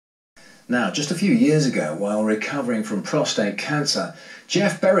Now, just a few years ago, while recovering from prostate cancer,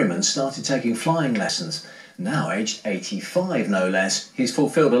 Geoff Berriman started taking flying lessons. Now aged 85, no less, he's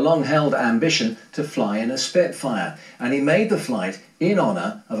fulfilled a long-held ambition to fly in a Spitfire, and he made the flight in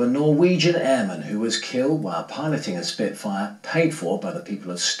honour of a Norwegian airman who was killed while piloting a Spitfire paid for by the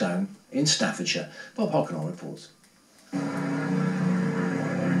people of Stone in Staffordshire. Bob Hockenall reports.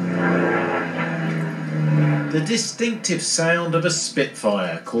 The distinctive sound of a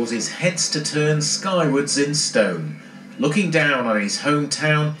Spitfire causes heads to turn skywards in Stone, looking down on his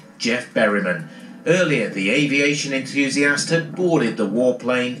hometown, Geoff Berriman. Earlier, the aviation enthusiast had boarded the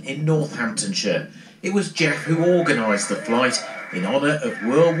warplane in Northamptonshire. It was Geoff who organised the flight in honour of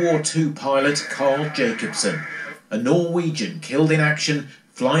World War II pilot Karl Jacobson, a Norwegian killed in action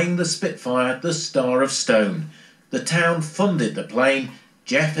flying the Spitfire, the Star of Stone. The town funded the plane.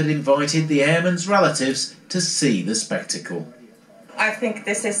 Geoff had invited the airman's relatives to see the spectacle. I think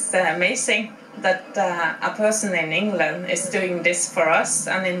this is amazing that a person in England is doing this for us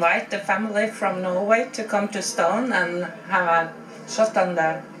and invite the family from Norway to come to Stone and have a shot on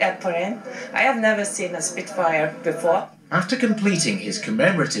the airplane. I have never seen a Spitfire before. After completing his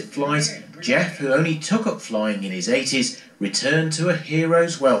commemorative flight, Geoff, who only took up flying in his 80s, returned to a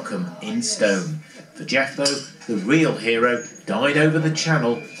hero's welcome in Stone. For Geoff, though, the real hero died over the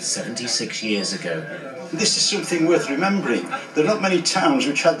Channel 76 years ago. This is something worth remembering. There are not many towns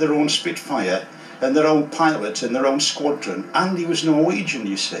which had their own Spitfire and their own pilot and their own squadron, and he was Norwegian,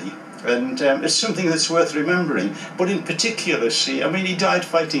 you see. And it's something that's worth remembering. But in particular, see, I mean, he died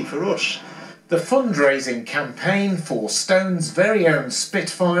fighting for us. The fundraising campaign for Stone's very own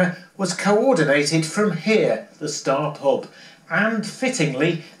Spitfire was coordinated from here, the Star pub, and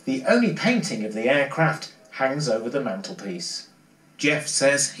fittingly, the only painting of the aircraft hangs over the mantelpiece. Geoff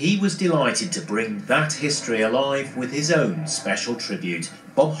says he was delighted to bring that history alive with his own special tribute.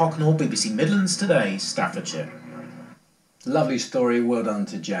 Bob Hockenall, BBC Midlands Today, Staffordshire. Lovely story, well done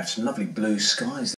to Geoff. Some lovely blue skies.